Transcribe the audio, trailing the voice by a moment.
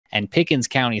And Pickens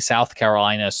County, South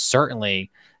Carolina,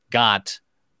 certainly got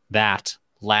that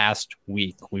last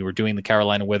week. We were doing the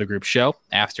Carolina Weather Group show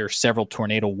after several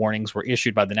tornado warnings were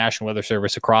issued by the National Weather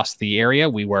Service across the area.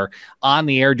 We were on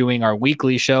the air doing our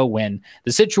weekly show when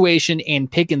the situation in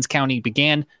Pickens County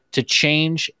began to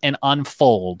change and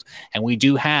unfold. And we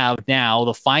do have now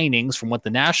the findings from what the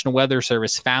National Weather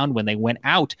Service found when they went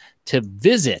out to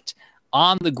visit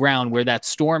on the ground where that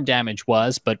storm damage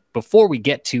was. But before we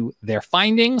get to their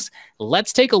findings,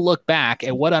 let's take a look back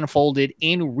at what unfolded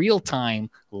in real time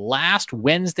last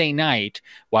Wednesday night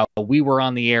while we were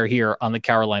on the air here on the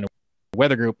Carolina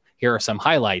Weather Group. Here are some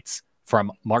highlights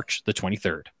from March the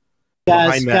 23rd.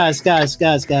 Guys,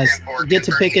 get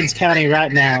to Pickens County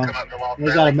right now.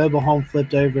 We got a mobile home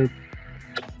flipped over.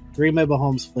 3 mobile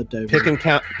homes flipped over.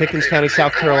 Pickens County,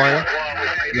 South Carolina.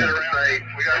 Yeah.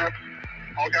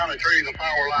 All kinds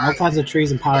of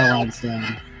trees and power lines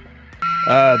down.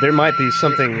 There might be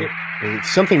something.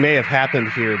 Something may have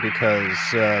happened here because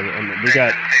we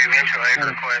got.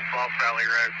 Request Lost Valley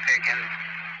Road, Pickens.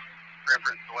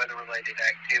 Reference to weather-related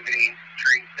activity.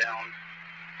 Trees down.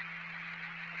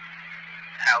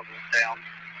 Houses down.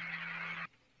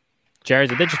 Jared,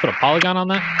 did they just put a polygon on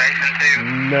that? Station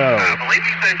 2. No. I believe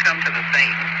you said come to the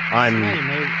scene.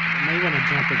 May want to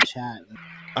jump in chat.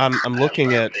 I'm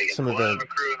looking at some of the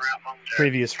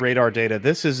previous radar data.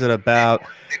 This is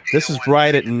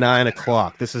right at 9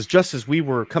 o'clock. This is just as we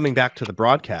were coming back to the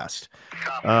broadcast.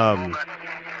 You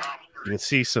can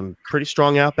see some pretty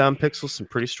strong outbound pixels, some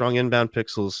pretty strong inbound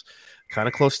pixels, kind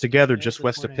of close together just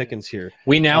west of Pickens here.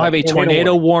 We now have a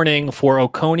tornado warning for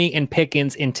Oconee and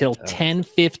Pickens until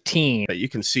 10:15. But you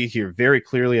can see here very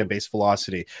clearly at base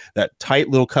velocity, that tight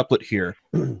little couplet here.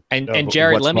 And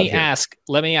Jared, let me ask,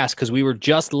 because we were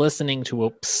just listening to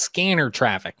a scanner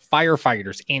traffic,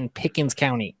 firefighters in Pickens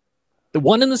County. The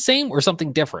one and the same or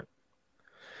something different?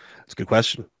 That's a good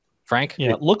question. Frank?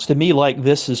 Yeah, it looks to me like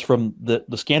this is from the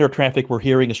scanner traffic we're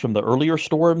hearing is from the earlier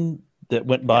storm that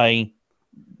went by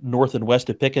north and west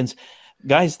of Pickens.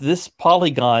 Guys, this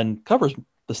polygon covers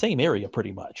the same area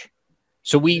pretty much.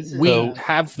 So we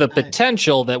have the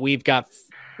potential that we've got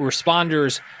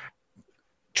responders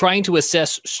trying to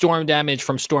assess storm damage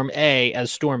from Storm A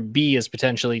as Storm B is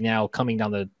potentially now coming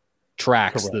down the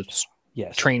tracks, Correct. the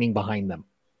training behind them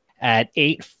at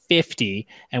 8:50.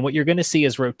 And what you're going to see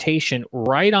is rotation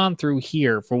right on through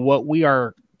here for what we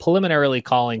are preliminarily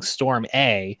calling Storm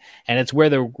A, and it's where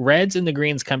the reds and the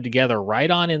greens come together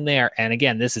right on in there. And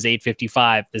again, this is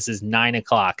 8:55. This is 9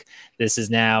 o'clock. This is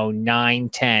now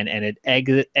 9:10, and it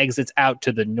exits out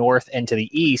to the north and to the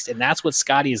east. And that's what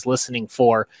Scotty is listening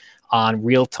for on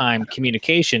real-time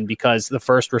communication, because the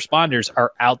first responders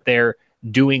are out there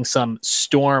doing some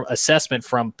storm assessment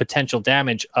from potential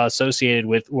damage associated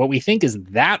with what we think is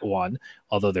that one,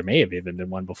 although there may have even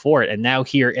been one before it. And now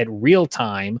here at real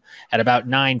time at about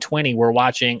 9:20, we're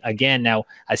watching again now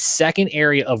a second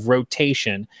area of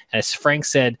rotation. As Frank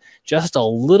said, just a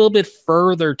little bit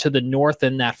further to the north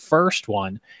than that first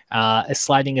one, is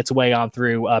sliding its way on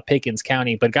through Pickens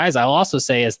County. But guys, I'll also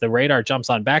say as the radar jumps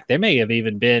on back, there may have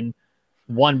even been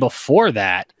one before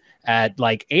that at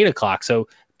like 8 o'clock. So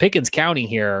Pickens County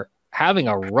here having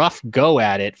a rough go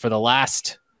at it for the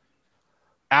last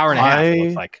hour and a half, it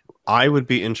looks like. I would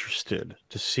be interested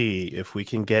to see if we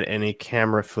can get any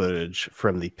camera footage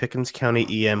from the Pickens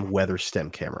County EM weather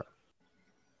stem camera.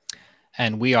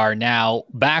 And we are now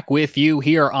back with you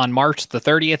here on March the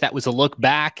 30th. That was a look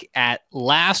back at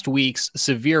last week's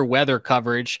severe weather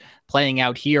coverage playing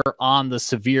out here on the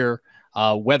severe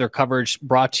weather coverage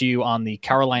brought to you on the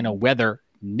Carolina Weather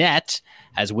Net.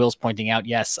 As Will's pointing out,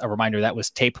 yes, a reminder that was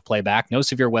tape playback. No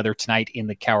severe weather tonight in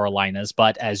the Carolinas.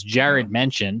 But as Jared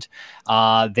mentioned,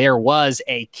 there was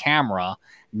a camera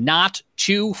not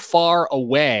too far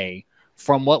away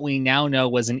from what we now know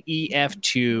was an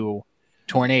EF2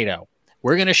 tornado.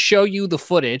 We're going to show you the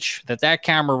footage that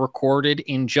camera recorded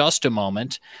in just a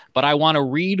moment, but I want to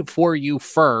read for you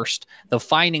first the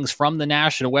findings from the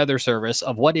National Weather Service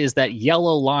of what is that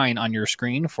yellow line on your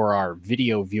screen for our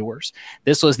video viewers.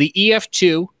 This was the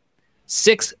EF2,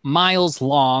 6 miles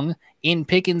long in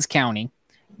Pickens County,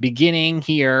 beginning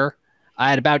here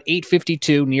at about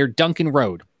 8:52 near Duncan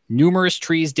Rd. Numerous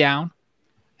trees down,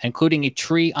 including a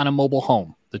tree on a mobile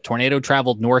home. The tornado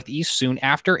traveled northeast soon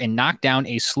after and knocked down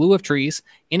a slew of trees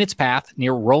in its path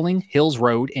near Rolling Hills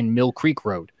Road and Mill Creek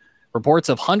Road. Reports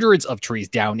of hundreds of trees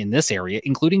down in this area,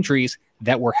 including trees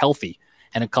that were healthy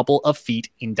and a couple of feet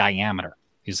in diameter.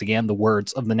 These again the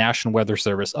words of the National Weather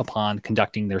Service upon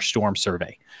conducting their storm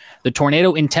survey. The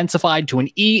tornado intensified to an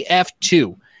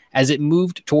EF2 as it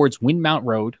moved towards Windmont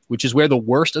Rd, which is where the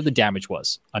worst of the damage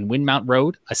was. On Windmont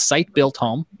Rd, a site-built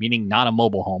home, meaning not a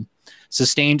mobile home,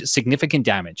 sustained significant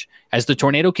damage. As the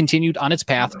tornado continued on its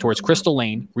path towards Crystal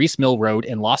Lane, Reese Mill Road,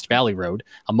 and Lost Valley Road,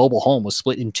 a mobile home was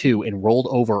split in two and rolled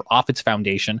over off its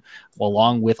foundation,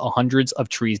 along with hundreds of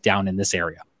trees down in this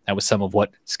area. That was some of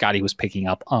what Scotty was picking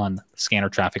up on scanner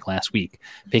traffic last week,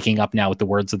 picking up now with the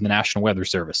words of the National Weather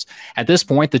Service. At this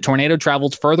point, the tornado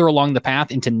traveled further along the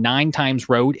path into 9 Times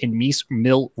Road and Meese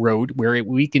Mill Road, where it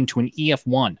weakened to an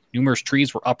EF1. Numerous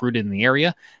trees were uprooted in the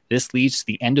area. This leads to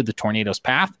the end of the tornado's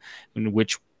path,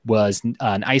 which was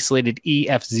an isolated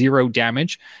EF0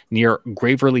 damage near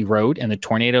Graverly Road, and the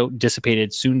tornado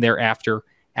dissipated soon thereafter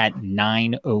at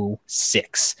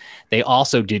 9:06. They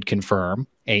also did confirm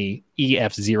a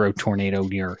EF0 tornado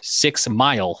near 6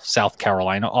 Mile, South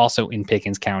Carolina, also in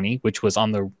Pickens County, which was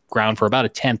on the ground for about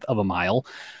 1/10 of a mile.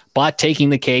 But taking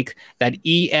the cake, that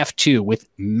EF2 with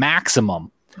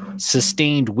maximum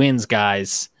sustained winds,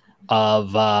 guys,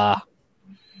 of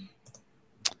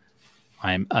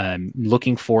I'm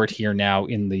looking for it here now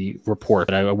in the report,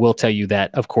 but I will tell you that,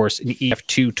 of course, an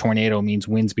EF2 tornado means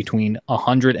winds between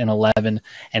 111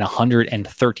 and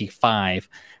 135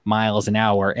 miles an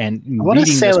hour. And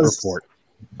reading this report,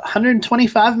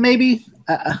 125 maybe.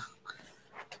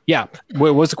 Yeah.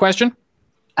 What was the question?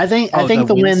 I think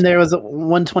the wind there was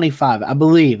 125. I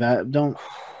believe. I don't.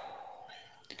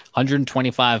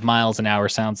 125 miles an hour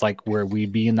sounds like where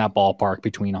we'd be in that ballpark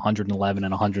between 111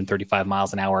 and 135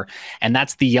 miles an hour. And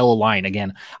that's the yellow line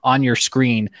again on your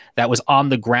screen that was on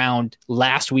the ground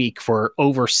last week for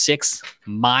over 6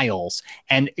 miles.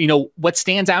 And, you know, what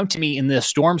stands out to me in this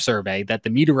storm survey that the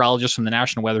meteorologists from the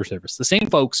National Weather Service, the same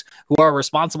folks who are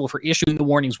responsible for issuing the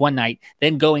warnings one night,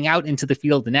 then going out into the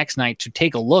field the next night to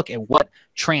take a look at what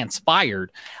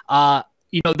transpired,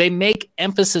 you know, they make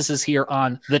emphases here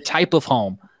on the type of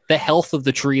home, the health of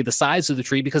the tree, the size of the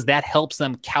tree, because that helps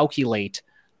them calculate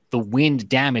the wind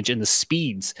damage and the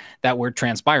speeds that were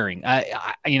transpiring.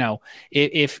 You know,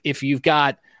 if you've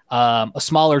got a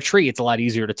smaller tree, it's a lot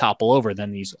easier to topple over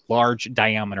than these large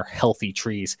diameter, healthy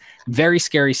trees. Very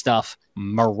scary stuff.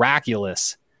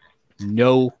 Miraculous.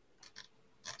 No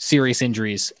serious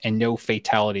injuries and no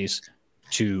fatalities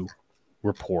to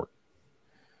report.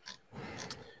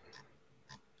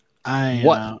 I'm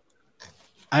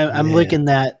looking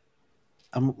that.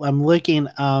 I'm looking.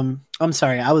 I'm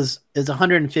sorry. It's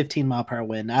 115 mile per hour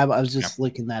wind. I was just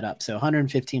looking that up. So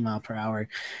 115 mile per hour,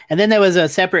 and then there was a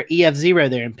separate EF0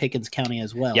 there in Pickens County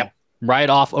as well. Yep, right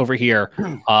off over here.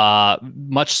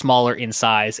 Much smaller in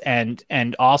size,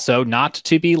 and also not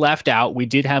to be left out, we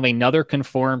did have another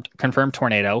confirmed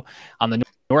tornado on the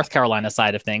North Carolina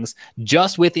side of things,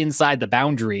 just inside the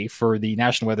boundary for the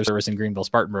National Weather Service in Greenville,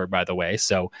 Spartanburg, by the way.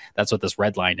 So that's what this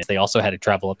red line is. They also had to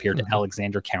travel up here to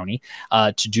Alexander County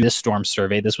to do this storm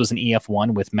survey. This was an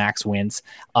EF1 with max winds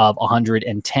of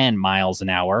 110 miles an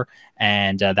hour.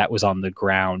 And that was on the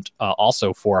ground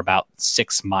also for about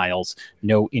 6 miles.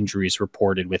 No injuries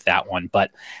reported with that one. But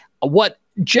what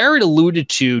Jared alluded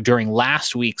to during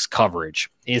last week's coverage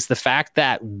is the fact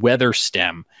that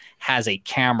WeatherStem has a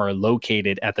camera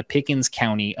located at the Pickens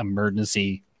County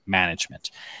Emergency Management.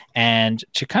 And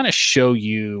to kind of show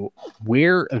you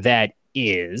where that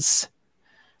is,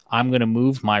 I'm going to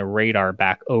move my radar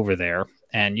back over there.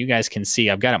 And you guys can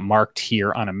see I've got it marked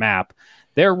here on a map.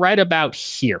 They're right about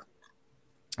here.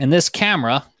 And this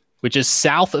camera, which is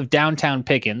south of downtown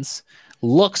Pickens,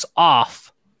 looks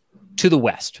off to the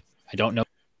west. I don't know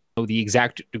the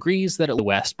exact degrees that it was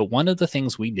west, but one of the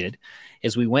things we did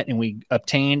is we went and we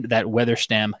obtained that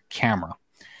WeatherStem camera,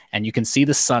 and you can see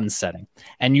the sun setting.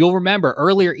 And you'll remember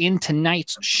earlier in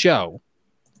tonight's show,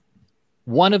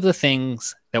 one of the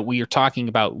things that we are talking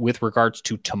about with regards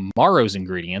to tomorrow's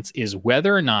ingredients is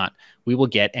whether or not we will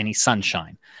get any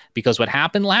sunshine. Because what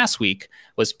happened last week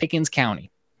was Pickens County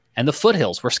and the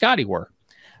foothills where Scotty were,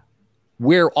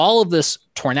 where all of this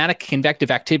tornadic convective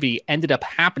activity ended up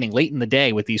happening late in the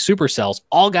day with these supercells,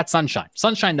 all got sunshine.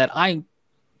 Sunshine that I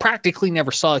practically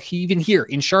never saw even here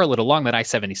in Charlotte along that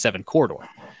I-77 corridor.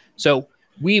 So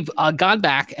we've gone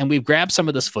back and we've grabbed some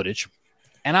of this footage.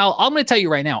 And I'm going to tell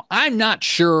you right now, I'm not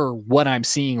sure what I'm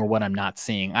seeing or what I'm not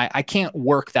seeing. I can't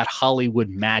work that Hollywood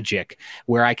magic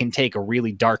where I can take a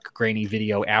really dark, grainy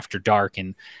video after dark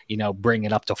and, you know, bring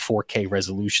it up to 4K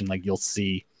resolution like you'll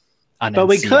see. But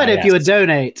we could if you would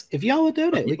donate. If y'all would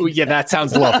donate. Yeah, that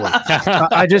sounds lovely.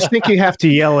 I just think you have to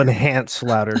yell enhance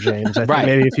louder, James. I think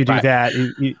maybe if you do that,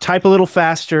 you type a little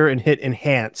faster and hit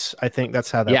enhance. I think that's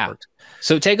how that works.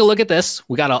 So take a look at this.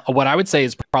 We got what I would say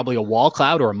is probably a wall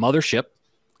cloud or a mothership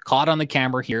caught on the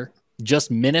camera here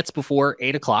just minutes before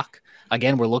 8 o'clock.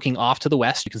 Again, we're looking off to the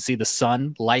west. You can see the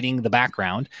sun lighting the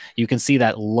background. You can see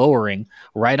that lowering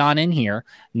right on in here.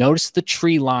 Notice the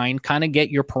tree line, kind of get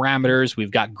your parameters.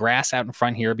 We've got grass out in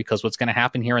front here because what's going to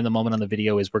happen here in the moment on the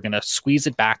video is we're going to squeeze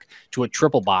it back to a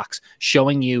triple box,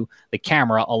 showing you the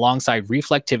camera alongside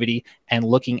reflectivity and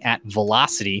looking at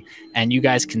velocity. And you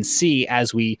guys can see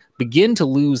as we begin to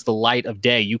lose the light of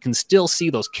day, you can still see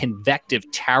those convective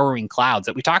towering clouds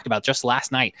that we talked about just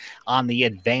last night on the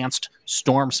advanced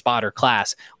storm spotter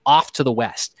class off to the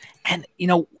west. And, you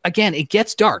know, again, it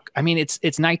gets dark. I mean,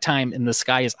 it's nighttime and the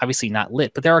sky is obviously not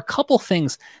lit, but there are a couple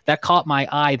things that caught my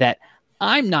eye that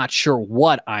I'm not sure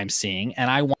what I'm seeing.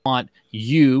 And I want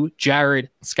you, Jared,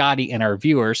 Scotty, and our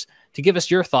viewers to give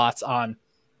us your thoughts on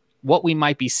what we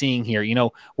might be seeing here. You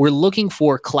know, we're looking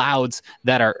for clouds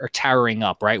that are towering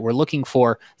up, right? We're looking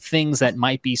for things that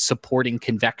might be supporting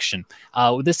convection.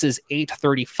 This is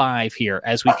 8:35 here.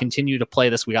 As we continue to play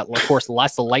this, we got, of course,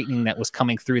 lots of lightning that was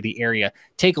coming through the area.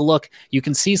 Take a look. You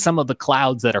can see some of the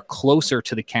clouds that are closer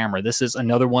to the camera. This is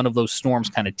another one of those storms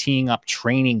kind of teeing up,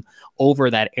 training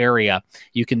over that area.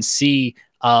 You can see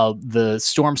the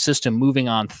storm system moving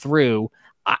on through.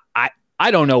 I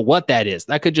don't know what that is.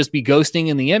 That could just be ghosting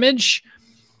in the image.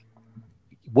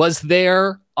 Was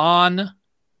there on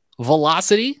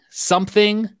velocity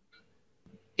something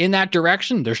in that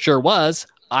direction? There sure was.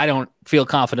 I don't feel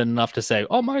confident enough to say,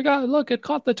 oh my God, look, it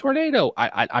caught the tornado.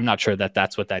 I'm not sure that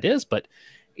that's what that is, but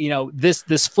you know,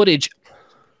 this footage,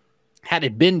 had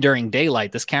it been during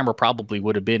daylight, this camera probably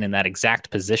would have been in that exact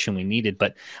position we needed.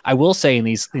 But I will say in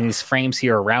these frames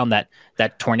here around that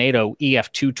tornado,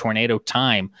 EF2 tornado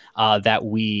time that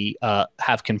we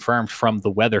have confirmed from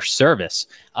the Weather Service,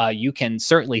 you can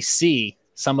certainly see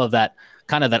some of that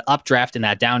kind of that updraft and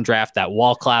that downdraft, that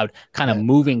wall cloud kind of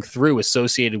moving through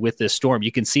associated with this storm.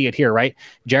 You can see it here, right?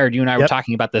 Jared, you and I were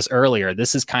talking about this earlier.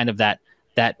 This is kind of that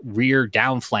rear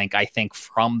down flank, I think,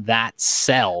 from that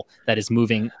cell that is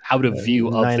moving out of view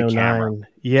of the camera.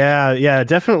 Yeah,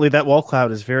 definitely. That wall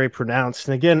cloud is very pronounced.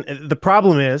 And again, the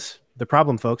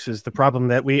problem, folks, is the problem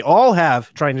that we all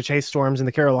have trying to chase storms in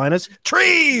the Carolinas.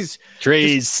 Trees.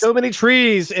 Just so many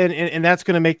trees. And that's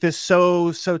going to make this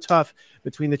so tough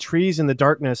between the trees and the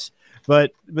darkness.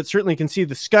 But certainly you can see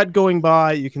the scud going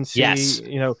by. You can see,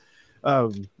 you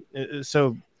know,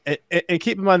 so and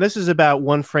keep in mind, this is about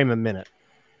 1 frame a minute.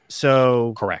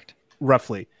 So correct,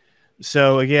 roughly.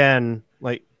 So again,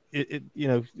 like you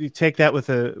know, you take that with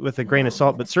a grain of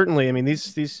salt, but certainly, I mean,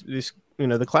 these you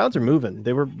know, the clouds are moving.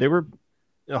 They were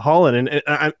hauling,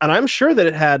 and I'm sure that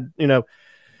it had, you know,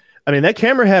 I mean, that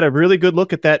camera had a really good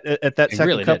look at that second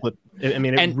really couplet. I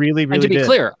mean, it really and to be did.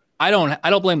 clear, I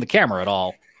don't blame the camera at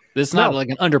all. This is not like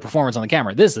an underperformance on the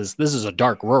camera. This is a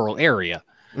dark rural area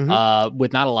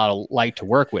with not a lot of light to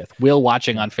work with. Will,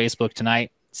 watching on Facebook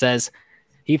tonight, says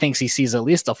he thinks he sees at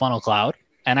least a funnel cloud,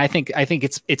 and I think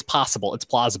it's possible. It's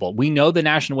plausible. We know the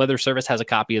National Weather Service has a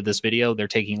copy of this video. They're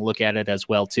taking a look at it as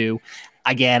well too.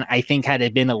 Again, I think had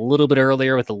it been a little bit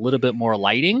earlier with a little bit more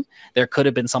lighting, there could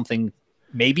have been something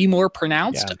maybe more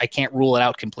pronounced. Yeah. I can't rule it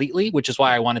out completely, which is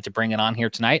why I wanted to bring it on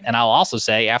here tonight. And I'll also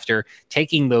say, after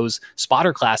taking those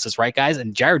spotter classes, right, guys,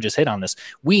 and Jared just hit on this,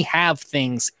 we have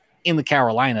things in the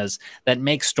Carolinas that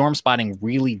make storm spotting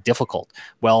really difficult.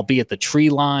 Well, be it the tree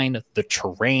line, the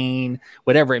terrain,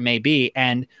 whatever it may be.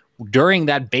 And during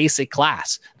that basic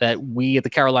class that we at the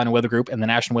Carolina Weather Group and the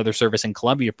National Weather Service in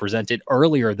Columbia presented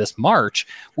earlier this March,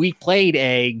 we played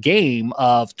a game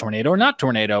of tornado or not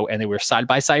tornado, and they were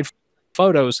side-by-side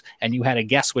photos, and you had to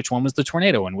guess which one was the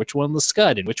tornado and which one was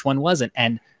scud and which one wasn't.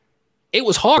 And it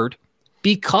was hard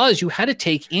because you had to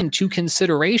take into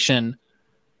consideration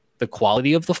the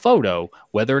quality of the photo,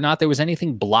 whether or not there was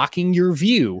anything blocking your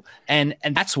view. And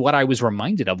that's what I was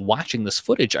reminded of watching this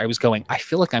footage. I was going, I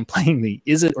feel like I'm playing the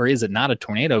is it or is it not a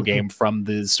tornado game from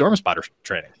the Storm Spotter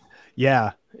training.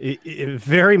 Yeah,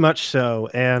 very much so.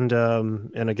 And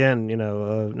again, you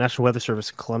know, National Weather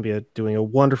Service in Columbia doing a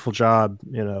wonderful job,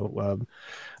 you know,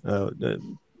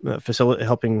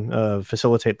 helping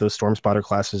facilitate those storm spotter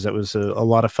classes. That was a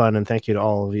lot of fun, and thank you to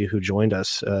all of you who joined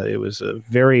us. It was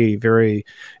very, very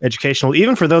educational,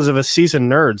 even for those of us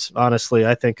seasoned nerds. Honestly,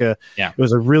 I think it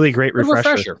was a really great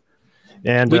refresher.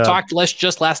 And we talked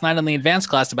just last night on the advanced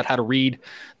class about how to read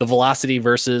the velocity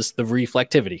versus the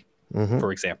reflectivity,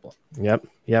 for example. Yep.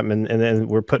 And then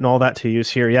we're putting all that to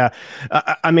use here. Yeah.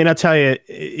 I mean, I'll tell you,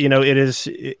 you know, it is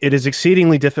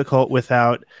exceedingly difficult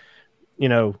without, you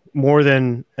know, more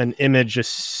than an image a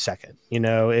second, you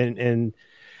know, and,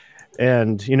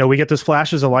 you know, we get those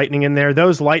flashes of lightning in there.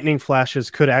 Those lightning flashes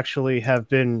could actually have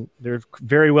been, there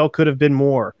very well could have been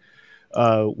more.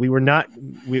 we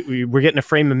were getting a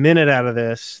frame a minute out of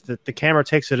this. That the camera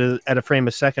takes it at a frame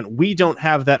a second. We don't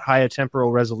have that high a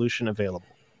temporal resolution available.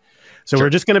 So we're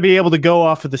just going to be able to go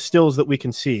off of the stills that we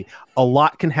can see. A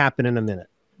lot can happen in a minute.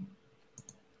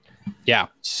 Yeah.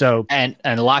 So and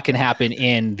a lot can happen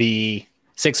in the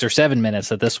 6 or 7 minutes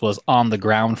that this was on the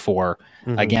ground for.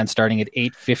 Again, starting at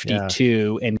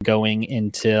 8:52 and going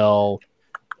until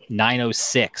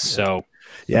 9:06. So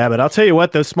yeah, but I'll tell you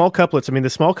what, those small couplets. I mean, the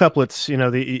small couplets. We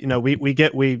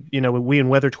in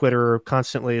weather Twitter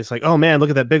constantly. It's like, oh man, look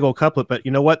at that big old couplet. But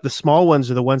you know what? The small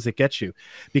ones are the ones that get you,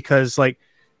 because like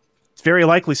it's very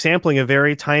likely sampling a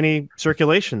very tiny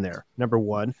circulation there. Number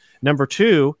one. Number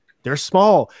two, they're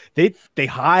small. They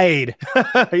hide.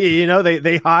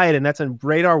 They hide, and that's a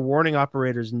radar warning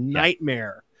operator's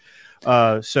nightmare.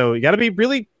 So you got to be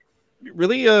really,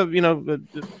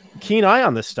 keen eye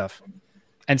on this stuff.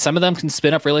 And some of them can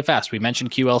spin up really fast. We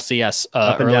mentioned QLCS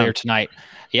earlier tonight.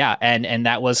 Yeah, and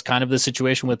that was kind of the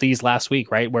situation with these last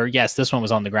week, right? Where, yes, this one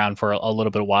was on the ground for a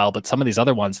little bit of while, but some of these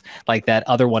other ones, like that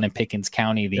other one in Pickens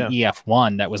County, the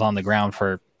EF1 that was on the ground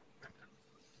for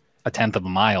a tenth of a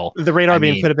mile. The radar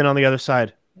beam could have been on the other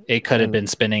side. It could have been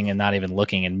spinning and not even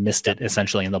looking and missed it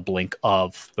essentially in the blink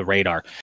of the radar.